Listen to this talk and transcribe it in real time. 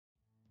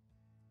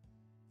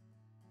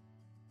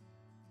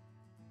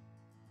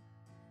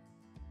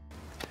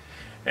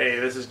Hey,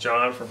 this is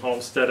John from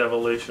Homestead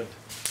Evolution.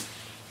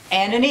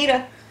 And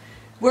Anita.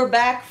 We're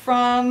back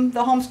from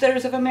the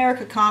Homesteaders of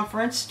America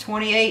Conference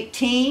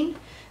 2018.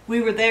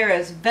 We were there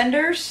as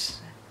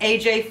vendors,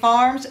 AJ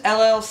Farms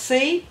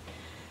LLC.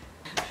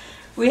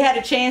 We had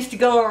a chance to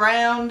go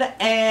around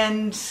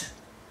and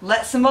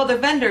let some other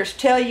vendors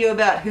tell you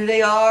about who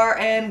they are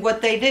and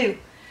what they do.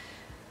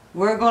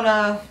 We're going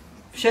to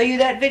show you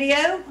that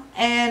video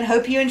and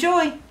hope you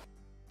enjoy.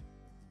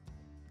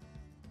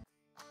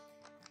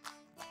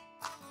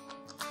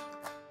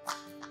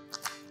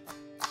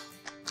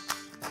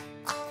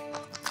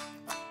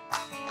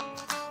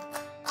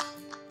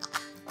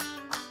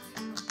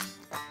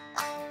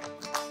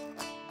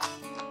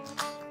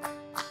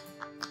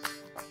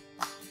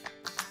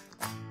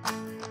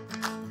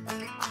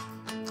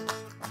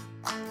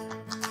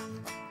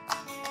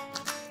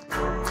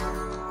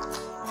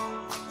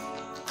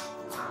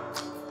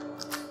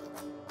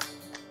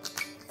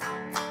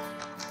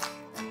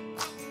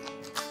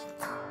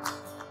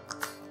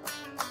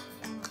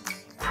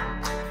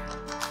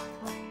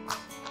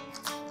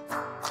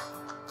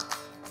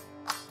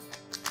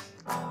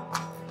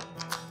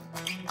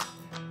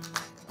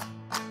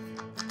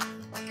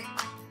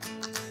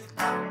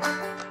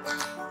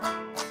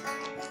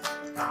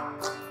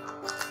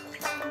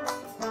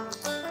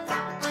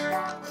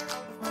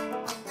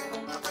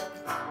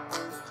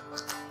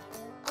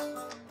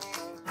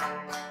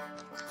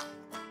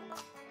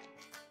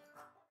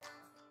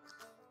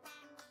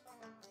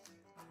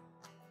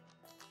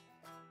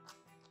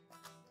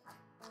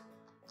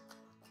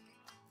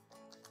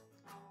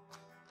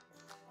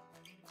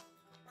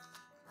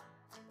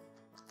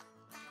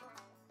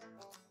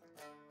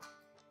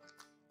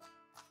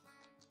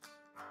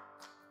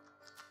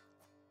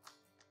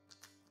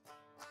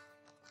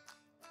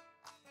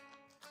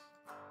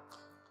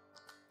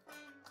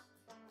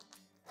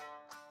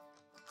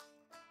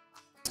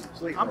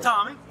 I'm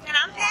Tommy. And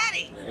I'm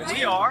Patty. And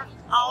we are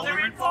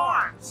Alderman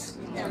Farms.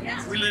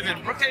 We live in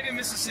Brookhaven,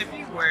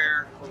 Mississippi,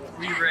 where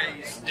we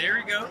raise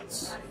dairy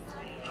goats,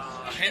 a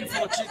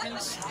handful of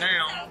chickens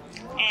now,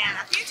 And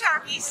a few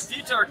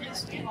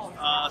turkeys.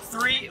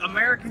 3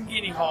 American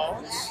guinea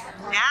hogs,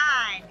 9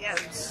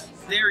 goats.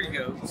 dairy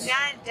goats, 9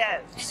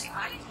 does.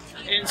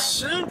 and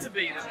soon to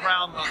be the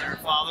proud mother and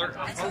father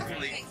of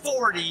hopefully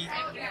 40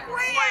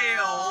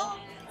 quail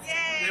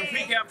that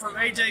we got from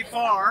AJ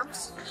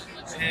Farms,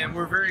 and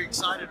we're very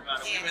excited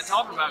about it. We've been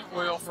talking about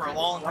quail for a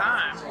long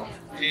time,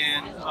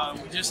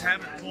 and we just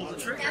haven't pulled the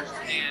trigger.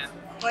 And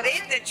But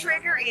if the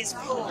trigger is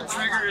pulled. the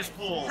trigger is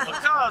pulled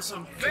because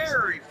some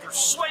very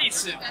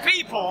persuasive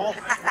people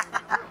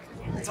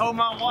told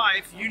my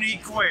wife, you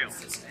need quail.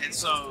 And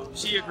so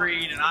she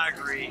agreed and I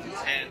agreed,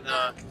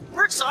 and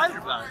we're excited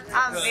about it.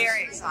 I'm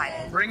very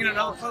excited. Bringing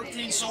another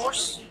protein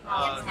source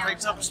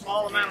takes up a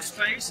small amount of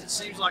space. It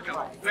seems like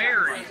a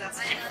very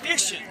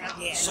efficient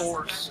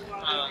source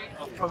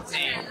of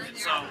protein. And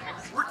so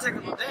we're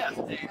tickled to death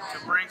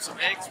to bring some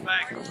eggs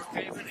back to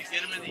Brookhaven and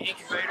get them in the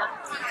incubator.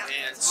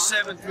 And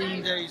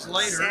 17 days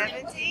later,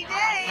 17 days.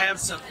 have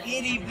some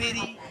itty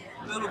bitty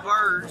little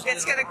birds.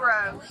 It's going to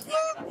grow.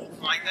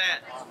 Like that.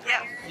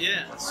 Yep.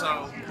 Yeah,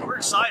 so we're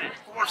excited.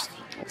 Of course,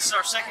 this is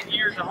our second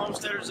year at the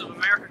Homesteaders of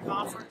America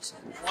Conference.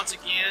 Once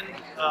again,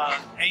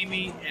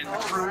 Amy and the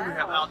crew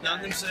have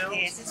outdone themselves.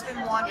 Yes, it's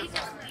been wonderful.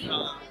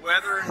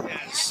 Weather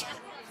has,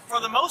 for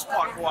the most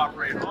part,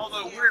 cooperated,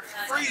 although we're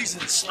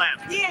freezing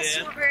slap to Yes,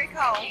 death we're very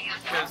cold.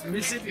 because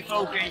Mississippi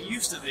folk ain't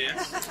used to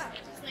this.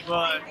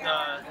 But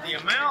the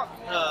amount,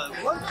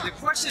 the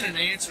question and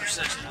answer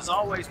session is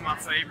always my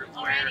favorite,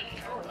 where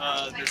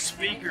the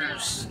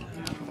speakers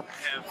who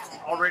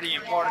have already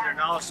imparted their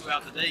knowledge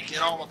throughout the day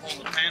get all up on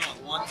the panel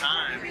at one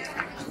time. And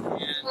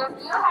it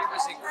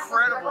was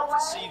incredible to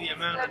see the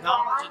amount of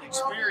knowledge and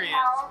experience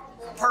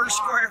per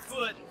square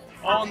foot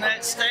on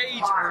that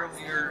stage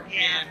earlier,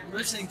 and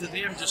listening to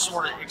them just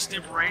sort of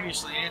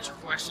extemporaneously answer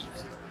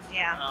questions.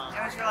 Yeah,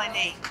 it was really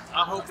neat.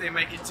 I hope they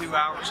make it 2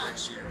 hours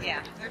next year.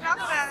 Yeah, they're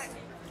talking about it.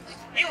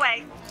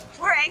 Anyway,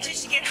 we're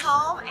anxious to get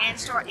home and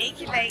start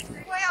incubating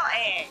quail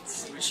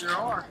eggs. We sure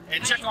are.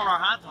 And check on our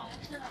high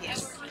tone.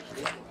 Yes.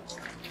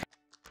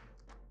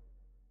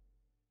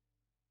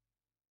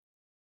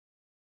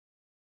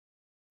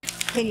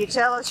 Can you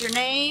tell us your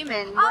name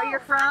and where you're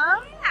from?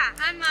 Yeah,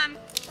 I'm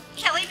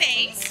Kelly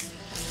Bates,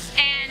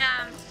 and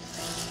I'm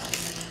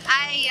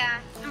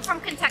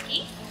from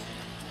Kentucky,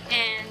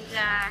 and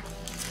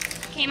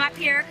came up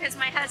here because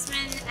my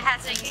husband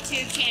has a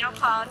YouTube channel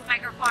called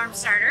Micro Farm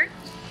Starter,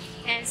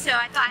 and so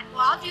I thought,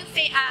 well, I'll do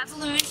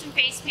balloons and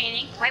face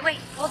painting. Wait,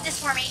 hold this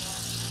for me.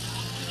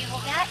 Can you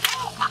hold that?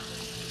 Oh,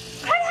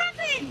 what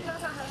happened?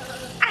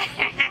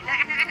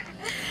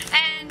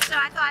 And so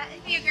I thought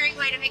it'd be a great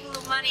way to make a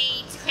little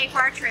money to pay for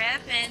our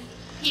trip, and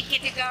he'd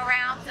get to go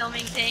around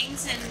filming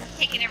things and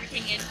taking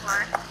everything in for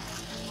her.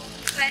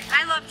 But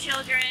I love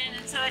children,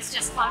 and so it's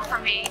just fun for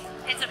me.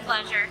 It's a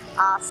pleasure.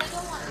 Awesome.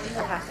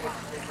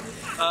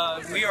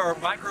 We are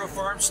Micro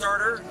Farm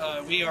Starter.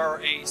 We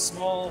are a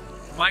small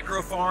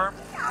micro farm.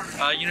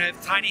 You know,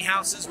 have tiny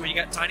houses where you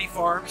got tiny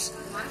farms.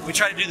 We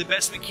try to do the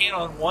best we can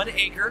on 1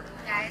 acre,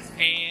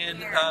 and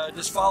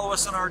just follow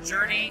us on our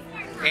journey.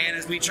 And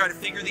as we try to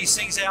figure these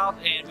things out,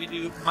 and we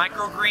do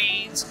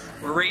microgreens,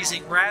 we're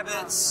raising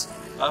rabbits,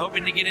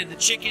 hoping to get into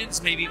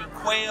chickens, maybe even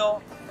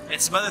quail,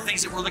 and some other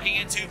things that we're looking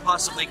into,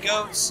 possibly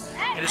goats.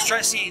 And just try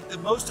to see the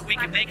most that we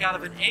can make out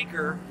of an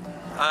acre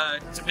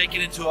to make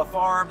it into a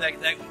farm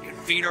that can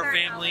feed our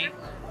family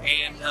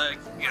and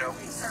you know,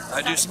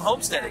 do some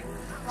homesteading.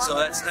 So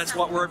that's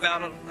what we're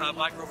about on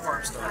Micro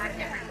Farm Start.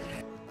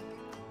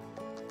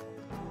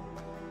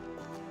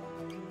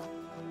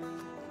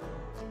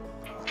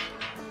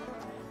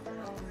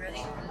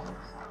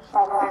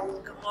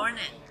 Good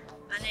morning.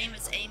 My name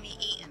is Amy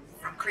Eaton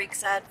from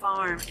Creekside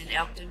Farm in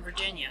Elkton,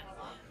 Virginia.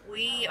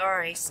 We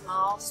are a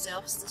small,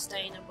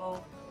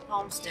 self-sustainable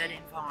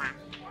homesteading farm.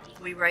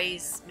 We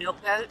raise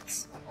milk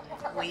goats,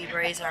 we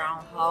raise our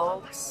own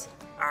hogs,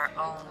 our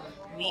own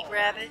meat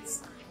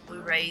rabbits, we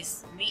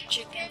raise meat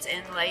chickens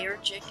and layer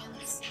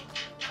chickens.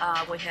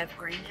 We have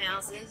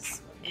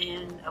greenhouses,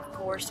 and of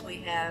course we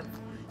have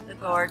the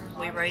garden.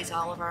 We raise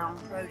all of our own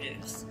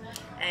produce.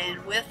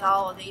 And with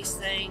all of these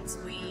things,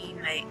 we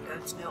make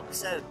goat's milk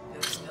soap,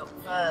 goat's milk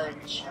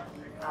fudge.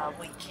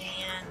 We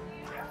can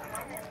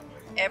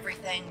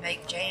everything,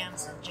 make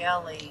jams and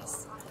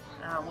jellies.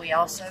 We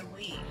also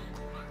weave.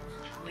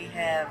 We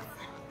have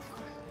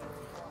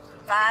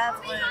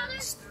 5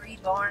 looms, 3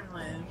 barn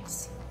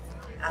looms.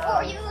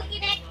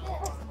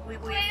 We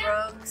weave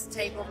rugs,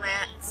 table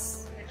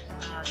mats,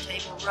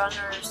 table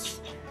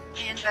runners,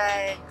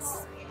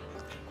 handbags,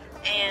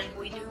 and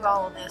we do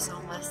all of this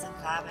on less than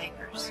 5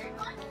 acres.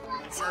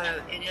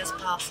 So it is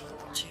possible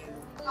to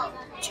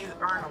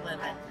earn a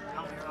living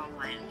on your own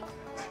land.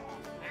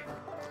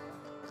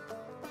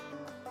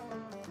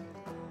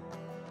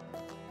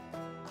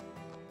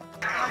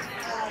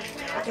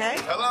 Okay.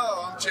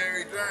 Hello, I'm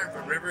Terry Dern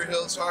from River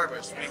Hills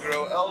Harvest. We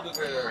grow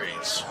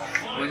elderberries.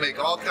 We make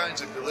all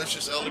kinds of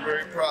delicious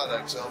elderberry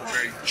products.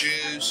 Elderberry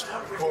juice,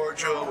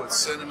 cordial with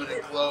cinnamon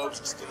and cloves.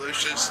 It's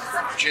delicious.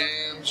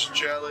 Jams,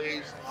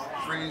 jellies,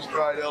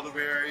 freeze-dried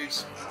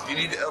elderberries. If you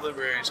need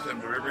elderberries,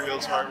 come to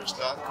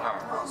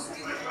riverhillsharvest.com.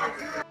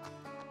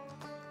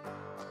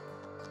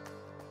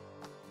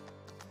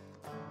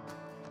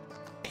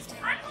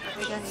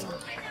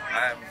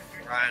 I'm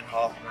Ryan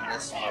Hoffman.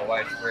 This is my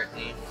wife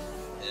Brittany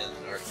and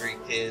our 3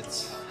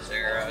 kids,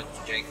 Sarah,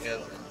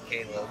 Jacob, and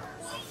Caleb.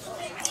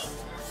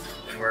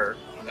 And we're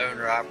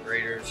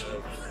owner-operators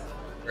of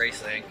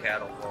Graceland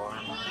Cattle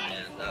Farm,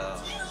 and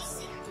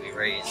we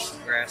raise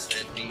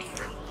grass-fed beef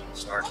from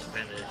start to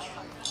finish.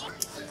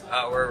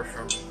 We're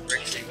from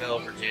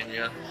Rixeyville,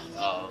 Virginia.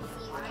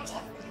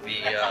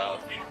 We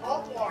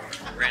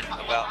rent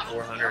about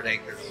 400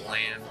 acres of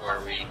land where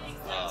we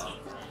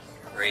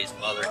raise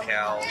mother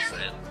cows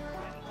and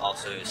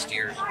also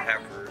steers and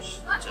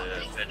heifers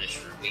to finish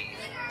for beef.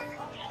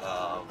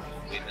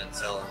 We've been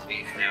selling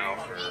beef now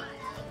for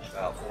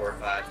about 4 or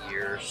 5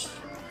 years.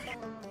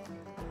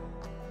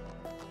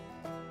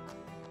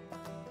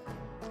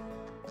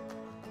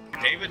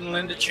 David and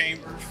Linda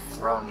Chambers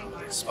from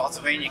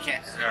Spotsylvania,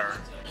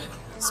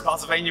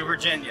 Spotsylvania,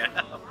 Virginia.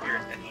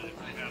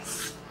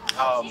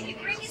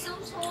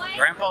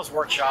 Grandpa's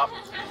workshop.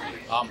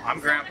 I'm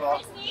Grandpa.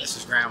 This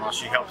is Grandma.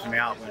 She helps me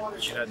out when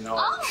she doesn't know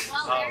it.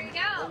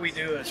 What we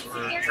do is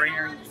we're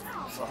training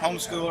for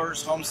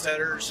homeschoolers,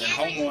 homesteaders, and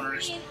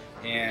homeowners,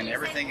 and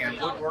everything in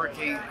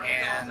woodworking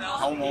and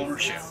home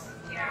ownership.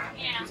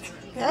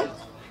 Okay.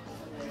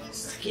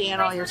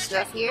 Scan all your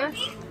stuff here.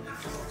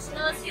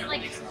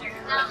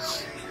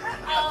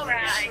 All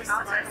right.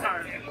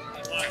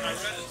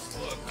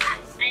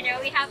 I know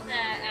we have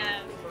the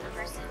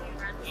person who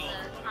runs the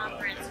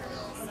conference, her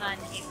little son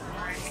came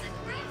over and said,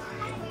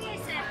 "Hey, I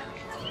said,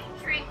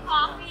 drink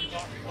coffee."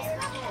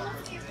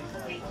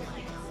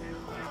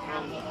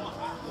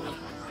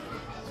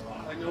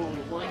 I know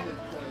the one that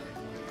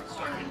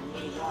started a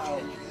little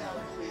while.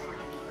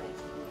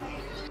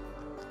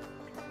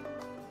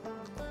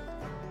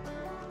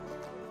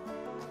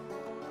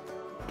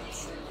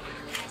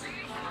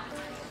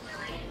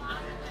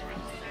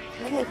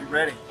 You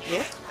ready?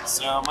 Yeah.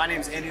 So my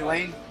name is Andy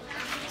Lane.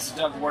 This is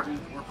Doug Wharton.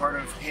 We're part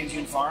of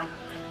Hewn Farm,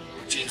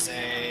 which is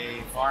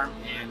a farm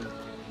in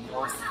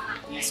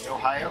northeast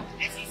Ohio.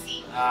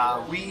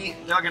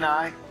 Doug and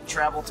I,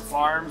 travel to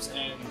farms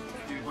and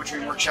do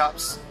butchering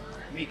workshops,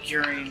 meat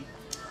curing,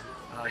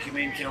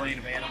 humane killing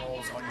of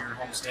animals on your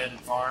homestead and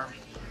farm.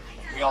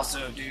 We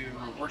also do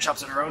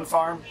workshops at our own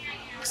farm,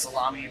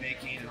 salami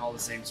making and all the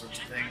same sorts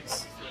of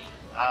things.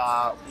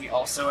 We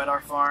also at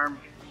our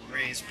farm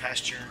raise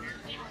pasture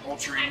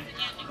poultry,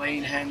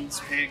 laying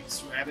hens,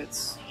 pigs,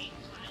 rabbits.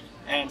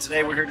 And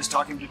today we're here just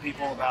talking to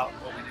people about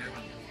what we do.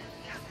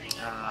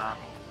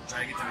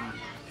 Try to get them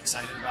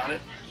excited about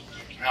it.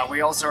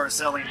 We also are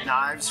selling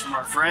knives from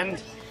our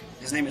friend.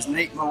 His name is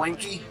Nate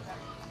Malinke.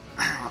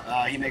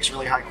 He makes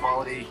really high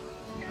quality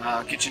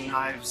kitchen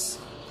knives.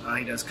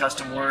 He does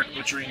custom work,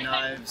 butchering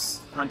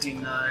knives,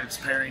 hunting knives,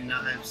 paring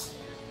knives.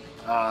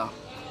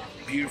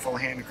 Beautiful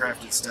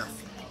handcrafted stuff.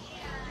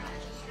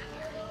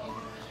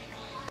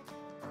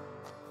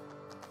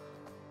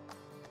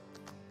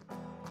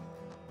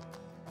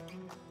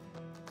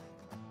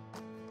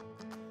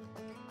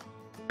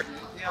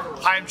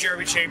 Hi, I'm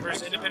Jeremy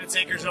Chambers, Independent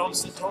Acres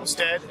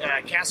Homestead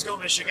at Casco,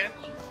 Michigan.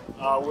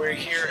 We're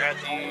here at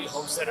the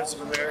Homesteaders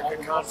of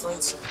America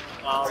conference,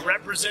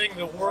 representing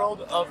the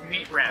world of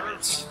meat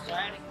rabbits.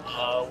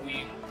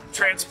 We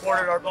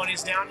transported our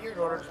bunnies down here in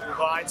order to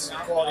provide some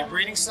quality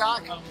breeding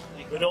stock,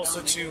 but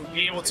also to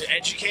be able to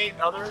educate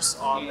others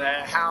on the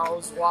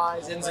hows,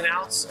 whys, ins and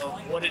outs of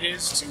what it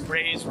is to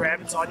raise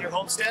rabbits on your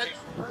homestead,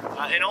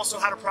 and also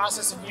how to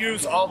process and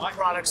use all the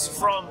products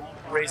from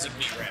raising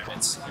meat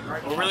rabbits.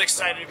 We're really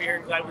excited to be here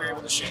and glad we were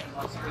able to share.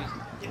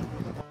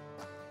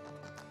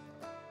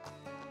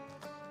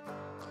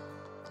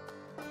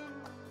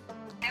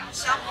 I'm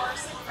Michelle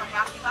Morrison from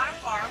Rustic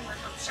Farm. We're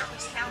from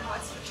Shepherdstown,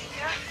 West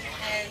Virginia,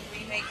 and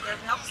we make the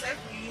milk soap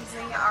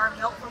using our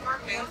milk from our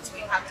goats.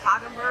 We have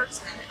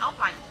Toggenburgs and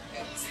Alpine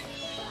goats.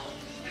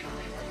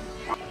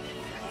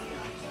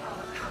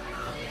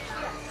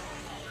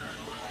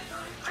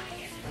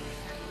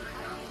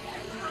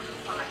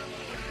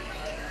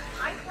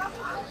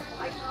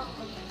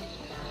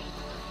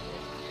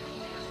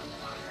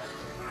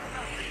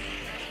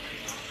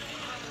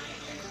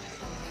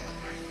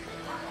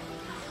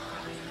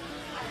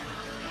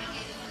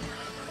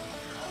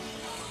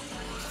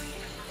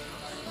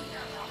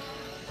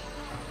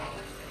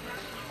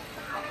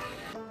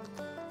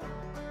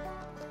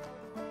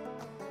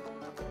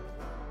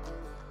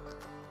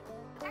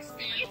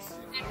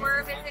 And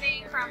we're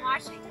visiting from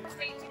Washington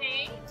State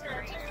today to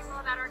teach people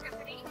about our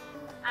company.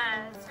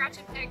 Scratch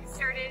and Peg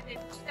started in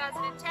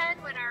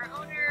 2010 when our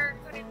owner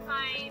couldn't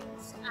find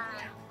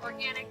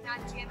organic,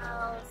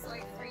 non-GMO,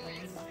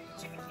 soy-free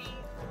chicken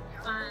feed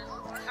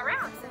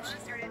around, so she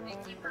started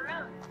making her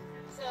own.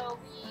 So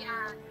we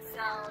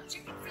sell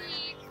chicken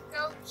feed,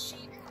 goat,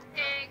 sheep,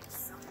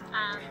 pigs,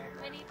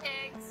 mini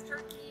pigs,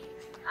 turkey,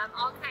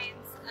 all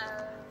kinds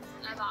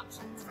of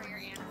options for your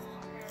animals.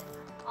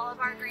 All of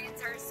our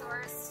grains are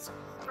sourced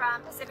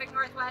from Pacific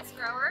Northwest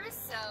growers,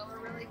 so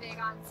we're really big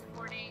on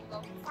supporting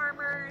local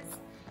farmers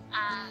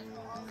and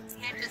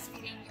just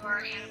feeding your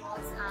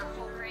animals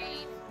whole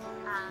grain,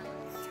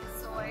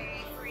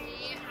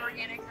 soy-free,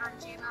 organic,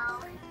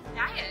 non-GMO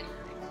diet.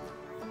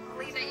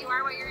 Believe that you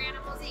are what your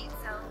animals eat,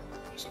 so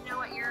you should know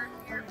what you're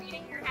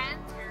feeding your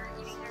hens, you're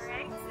eating their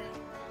eggs, and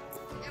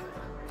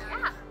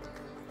yeah.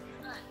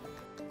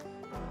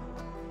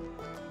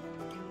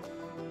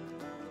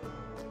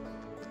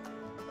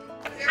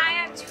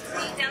 Hi, I'm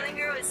Julie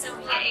Dellinger with Sow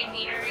The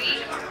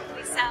Apiary.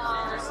 We sell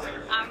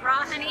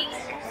raw honey,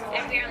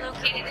 and we are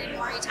located in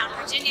Maurertown,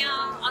 Virginia.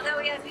 Although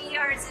we have bee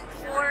yards in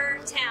 4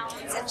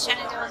 towns in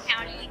Shenandoah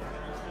County.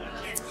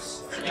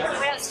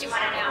 What else do you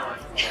want to know?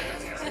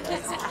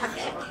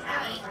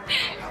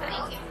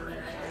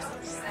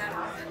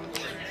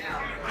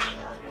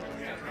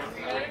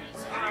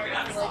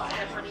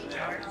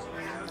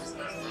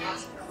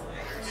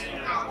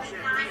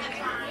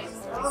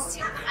 It's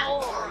too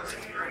cold.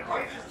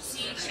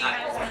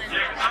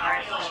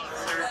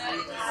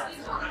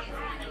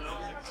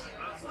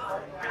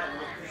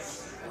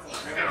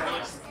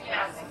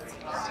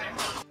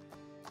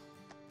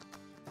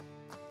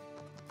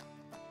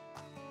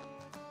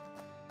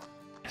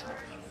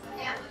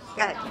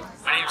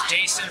 My name is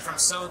Jason from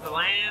Sow The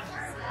Land.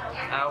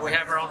 We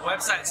have our own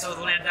website,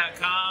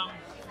 sowtheland.com,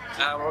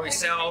 where we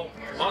sell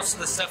most of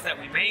the stuff that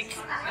we make.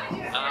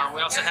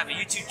 We also have a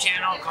YouTube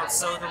channel called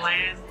Sow The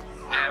Land,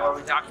 where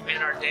we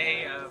document our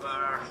day of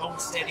our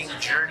homesteading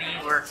journey.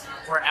 We're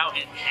out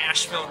in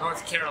Asheville,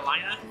 North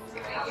Carolina.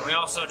 We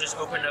also just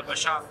opened up a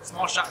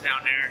small shop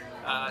down there,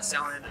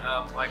 selling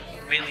like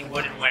mainly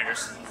wooden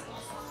wares.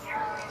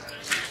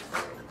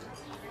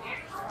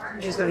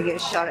 I'm just going to get a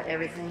shot at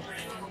everything.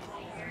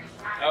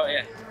 Oh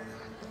yeah.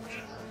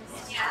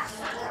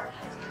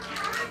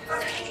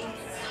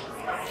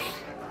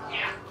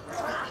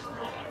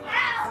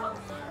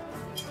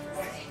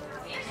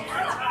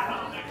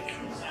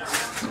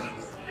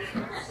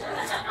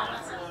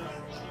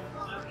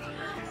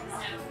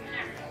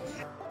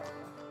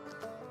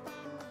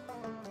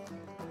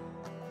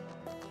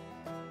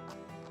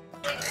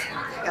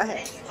 Go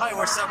ahead. Hi,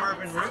 we're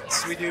Subherban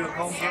Roots. We do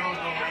homegrown,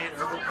 homemade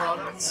herbal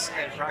products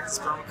and practice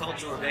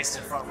permaculture. We're based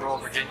in Front Rural,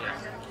 Virginia.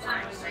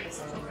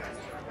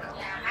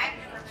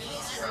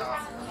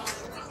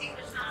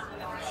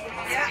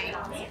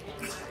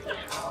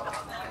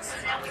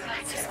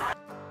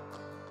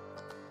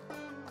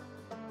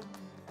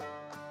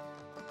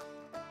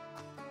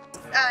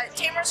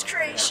 Tamara's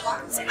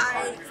Creations.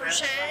 I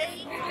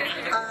crochet.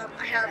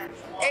 I have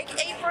egg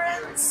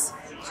aprons,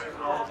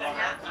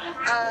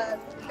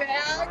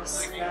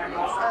 bags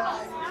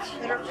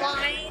that are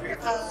lined,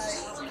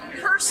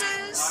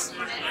 purses,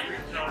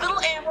 little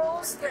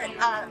animals that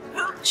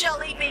poop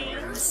jelly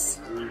beans.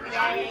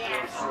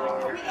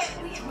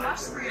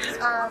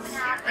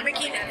 I'm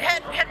making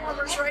head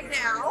warmers right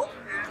now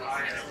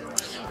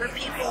for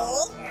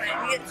people.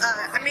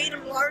 I made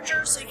them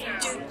larger so you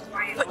can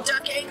put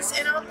duck eggs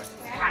in them,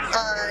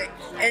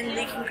 and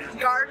they can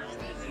garden.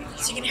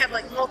 So you can have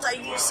like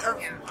multi-use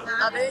of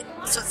it,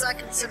 so it's not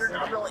considered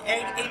a real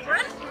egg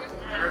apron.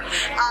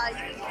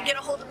 You can get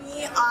a hold of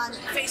me on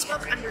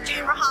Facebook under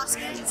Tamara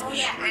Hoskins, and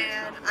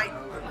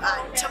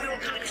tell me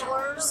what kind of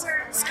colors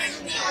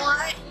scheme you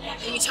want,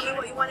 and you tell me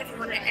what you want, if you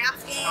want an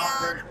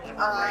Afghan,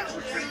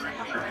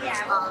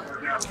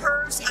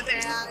 purse, a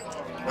bag,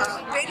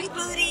 baby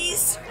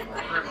booties,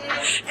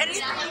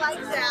 anything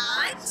like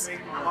that.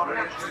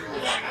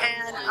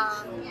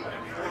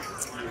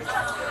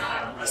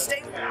 And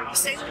stay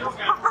warm.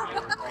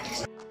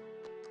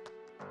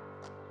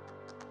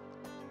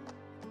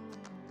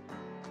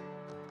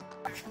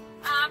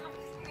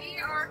 We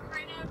are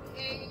kind of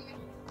a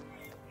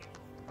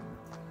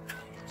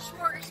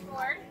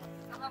smorgasbord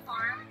of a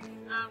farm.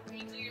 We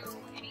do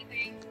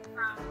anything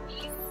from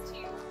beef to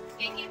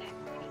bacon and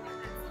anything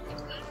that's in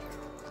between.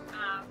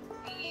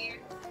 We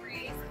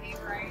raise a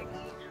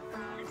variety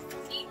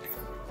of meats.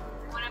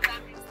 One of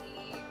them is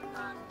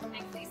the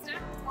Neglista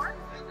pork.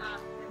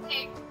 The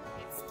pig,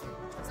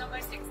 it's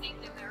almost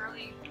extinct in the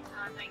early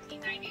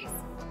 1990s,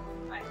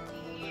 but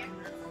we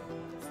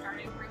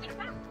started bringing it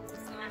back. So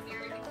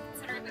they're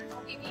considered the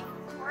whole beef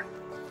pork.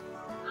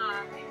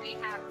 And we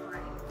have a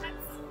variety of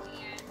cuts,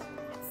 and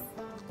it's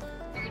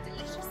very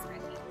delicious, I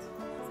think.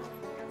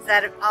 Is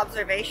that an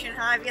observation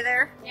hive you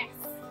there? Yes.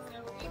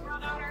 So we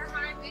brought out our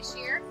hive this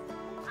year.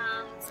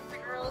 Some of the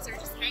girls are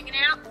just hanging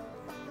out.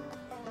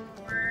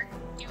 We're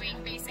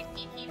doing basic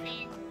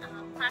beekeeping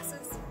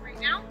classes right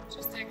now,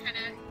 just to kind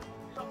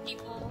of help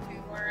people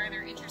who are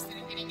either interested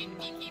in getting into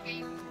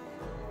beekeeping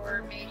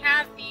or may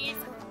have bees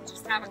and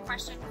just have a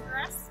question for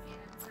us.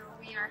 And so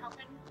we are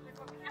helping with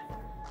what we have.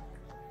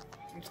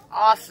 It's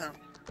awesome.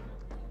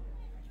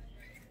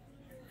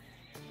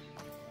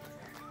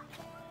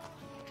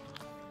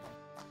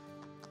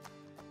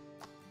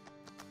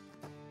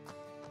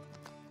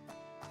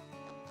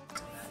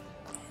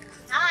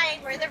 Hi,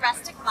 we're the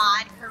Rustic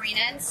Mod,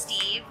 Karina and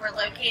Steve. We're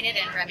located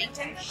in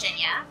Remington,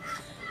 Virginia.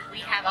 We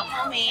have a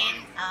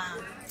homemade,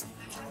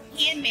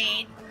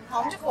 handmade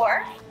home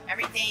decor.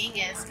 Everything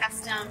is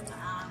custom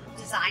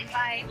designed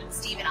by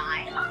Steve and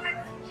I.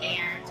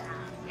 And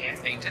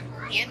hand-painted.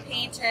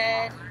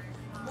 Hand-painted,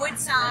 wood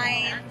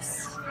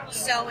signs,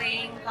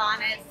 sewing,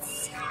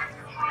 bonnets,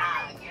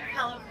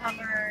 pillow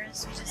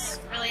covers. We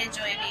just really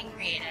enjoy being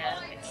creative.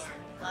 We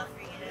love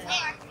for you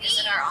to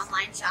visit our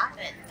online shop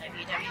at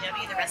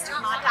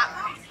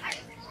www.therusticmod.com.